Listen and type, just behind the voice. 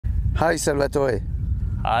Hi Salvatore.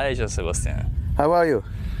 Hi, Sebastian. How are you?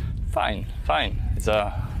 Fine, fine. It's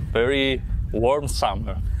a very warm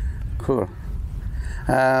summer. Cool.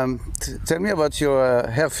 Tell me about your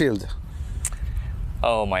airfield.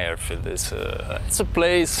 Oh, my airfield is it's a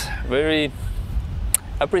place very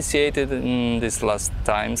appreciated in these last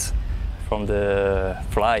times from the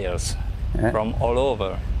flyers from all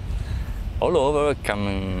over. All over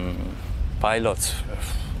come pilots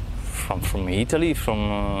from Italy,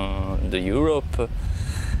 from the Europe,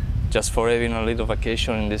 just for having a little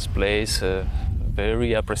vacation in this place.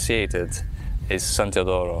 Very appreciated is San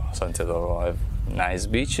Teodoro. San Teodoro have nice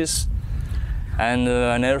beaches and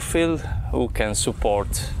an airfield who can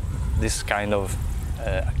support this kind of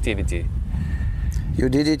activity. You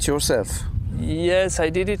did it yourself? Yes, I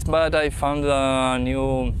did it, but I found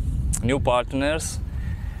new partners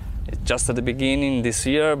just at the beginning this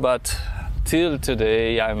year, but till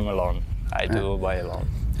today I'm alone. I do by alone.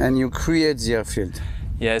 And you create the airfield?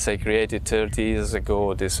 Yes, I created 30 years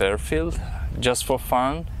ago this airfield just for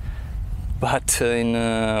fun, but in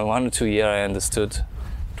 1 or 2 years I understood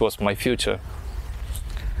it was my future.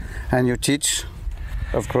 And you teach,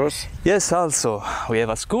 of course? Yes, also we have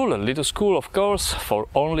a school, a little school of course, for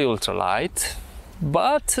only ultralight,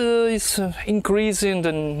 but it's increasing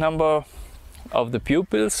the number of the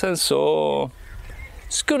pupils, and so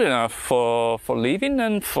it's good enough for living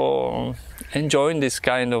and for enjoying this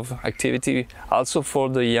kind of activity. Also for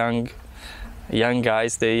the young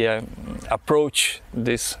guys, they approach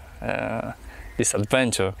this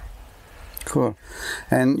adventure. Cool.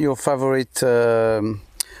 And your favorite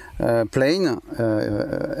plane,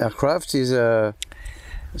 aircraft is a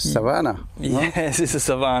Savannah? Yes, it's a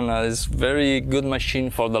Savannah. It's a very good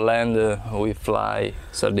machine for the land we fly,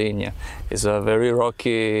 Sardaigne. It's a very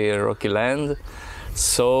rocky land,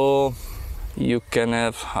 so you can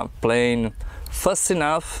have a plane fast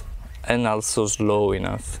enough and also slow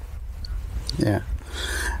enough. Yeah.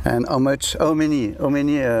 And how many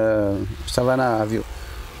Savannah have you?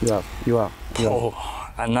 You have. Oh,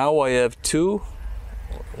 and now I have 2.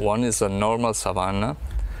 One is a normal Savannah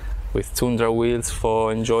with tundra wheels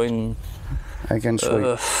for enjoying I can show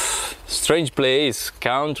you. Strange place,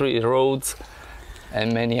 country roads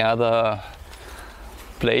and many other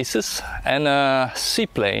places, and a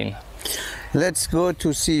seaplane. Let's go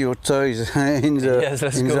to see your toys in the,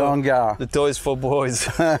 the hangar. The toys for boys,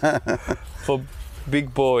 for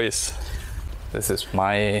big boys. This is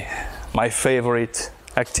my favorite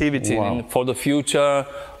activity. Wow. And for the future,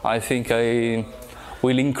 I think I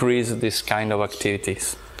will increase this kind of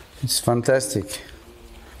activities. It's fantastic.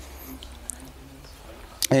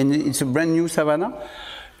 And it's a brand new Savannah?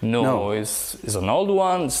 No, it's an old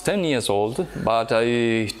one, it's 10 years old, but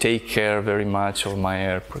I take care very much of my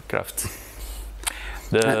aircraft.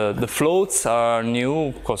 The floats are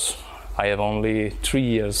new because I have only 3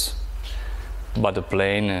 years, but the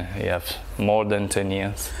plane I have more than 10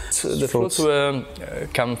 years. So the floats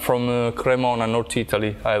come from Cremona, North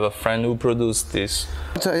Italy. I have a friend who produced this.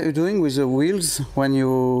 What are you doing with the wheels when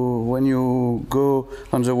you go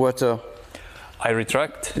on the water? I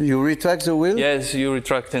retract. You retract the wheel? Yes, you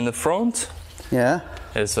retract in the front. Yeah.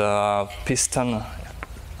 There's a piston,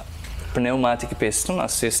 pneumatic piston, a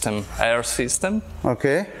system, air system.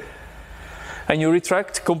 Okay. And you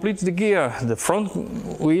retract complete the gear, the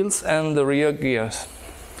front wheels and the rear gears.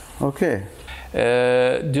 Okay.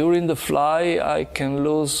 During the fly, I can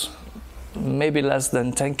lose maybe less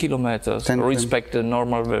than 10 kilometers, respect the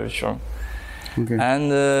normal version. Okay.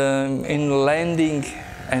 And in landing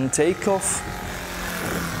and takeoff,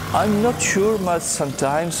 I'm not sure, but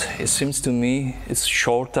sometimes it seems to me it's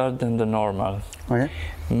shorter than the normal. Okay.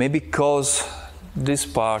 Maybe because this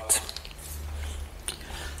part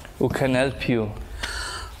who can help you.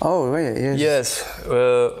 Oh, yes. Yes,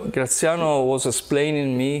 Graziano was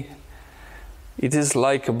explaining me it is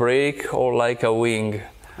like a brake or like a wing.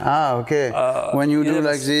 Ah, okay. When you do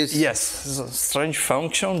like this? Yes, it's a strange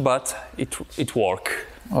function, but it works.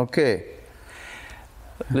 Okay.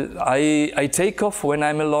 I take off when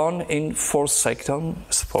I'm alone in 4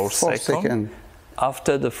 seconds. 4 seconds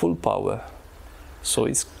after the full power. So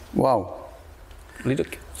it's little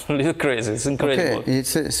crazy. It's incredible. Okay.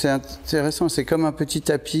 C'est intéressant. C'est comme un petit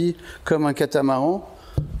tapis, comme un catamaran,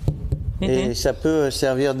 et ça peut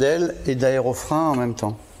servir d'aile et d'aérofrein en même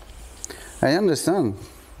temps. I understand.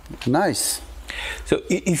 Nice. So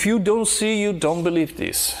if you don't see, you don't believe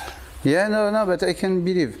this. Yeah, no, but I can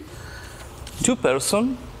believe. 2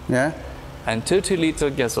 persons, yeah, and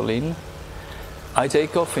 30-liter gasoline. I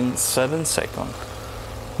take off in 7 seconds.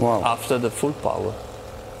 Wow. After the full power.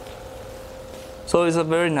 So it's a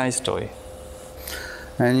very nice toy.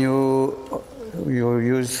 And you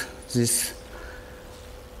use this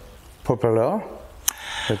propeller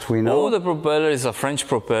that we know? Oh, the propeller is a French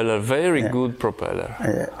propeller, very good propeller.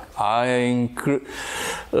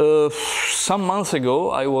 Some months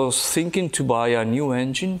ago, I was thinking to buy a new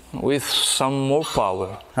engine with some more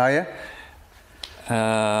power. Oh, yeah?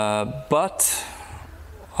 But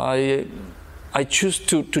I choose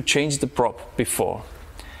to change the prop before.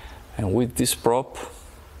 And with this prop,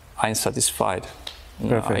 I'm satisfied.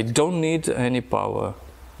 No, I don't need any power.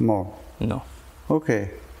 More? No.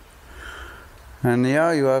 Okay. And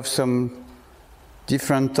here you have some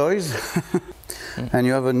different toys. And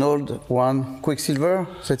you have an old one, Quicksilver,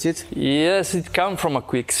 that's it? Yes, it comes from a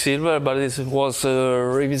Quicksilver, but it was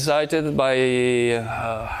revisited by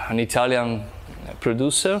an Italian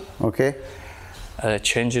producer. Okay.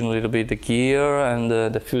 Changing a little bit the gear and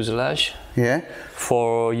the fuselage. Yeah.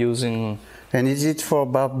 For using. And is it for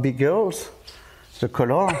Barbie girls? The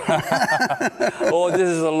color? Oh, this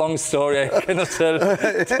is a long story. I cannot tell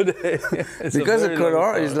today. Because the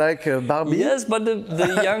color is like Barbie. Yes, but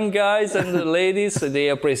the young guys and the ladies, they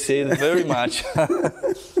appreciate it very much.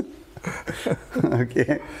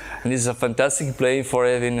 Okay. And it's a fantastic plane for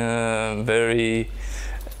having a very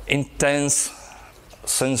intense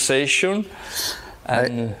sensation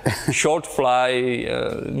and short fly,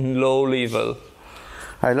 low level.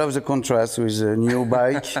 I love the contrast with the new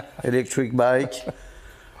bike, electric bike,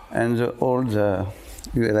 and the old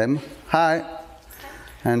ULM. Hi!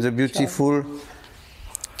 And the beautiful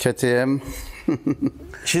KTM.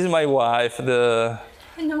 She's my wife,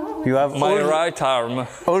 you have my right arm.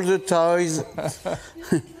 All the toys.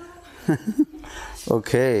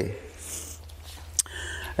 Okay.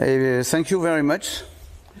 Thank you very much.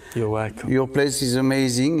 You're welcome. Your place is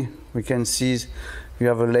amazing. We can see you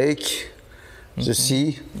have a lake. The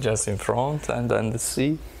sea. Just in front, and then the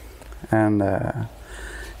sea. And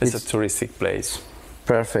it's a touristic place.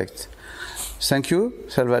 Perfect. Thank you,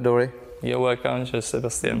 Salvatore. You're welcome,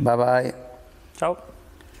 Sebastian. Bye-bye. Ciao.